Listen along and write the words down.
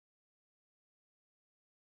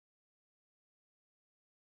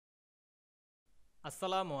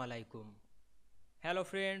Assalamu Walaikum. Hello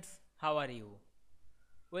friends, how are you?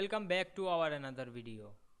 Welcome back to our another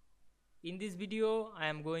video. In this video, I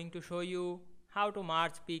am going to show you how to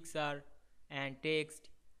merge picture and text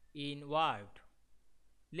in Word.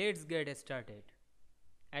 Let's get started.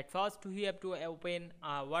 At first, we have to open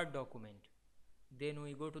a Word document. Then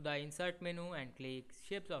we go to the Insert menu and click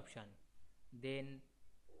Shapes option. Then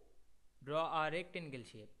draw a rectangle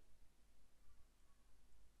shape.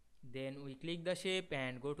 Then we click the shape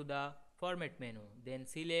and go to the format menu. Then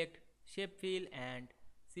select shape fill and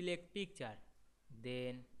select picture.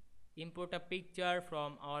 Then import a picture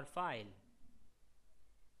from our file.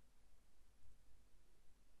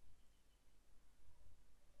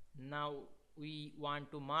 Now we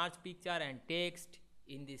want to merge picture and text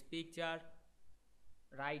in this picture.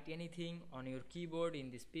 Write anything on your keyboard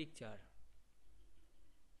in this picture.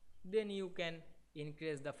 Then you can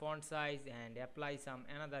increase the font size and apply some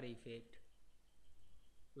another effect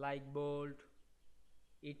like bold,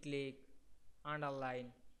 italic, underline,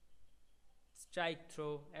 strike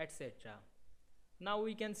through, etc. Now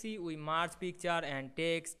we can see we merge picture and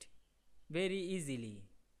text very easily.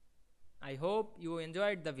 I hope you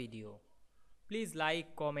enjoyed the video. Please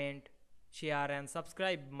like, comment, share and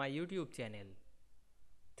subscribe my YouTube channel.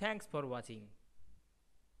 Thanks for watching.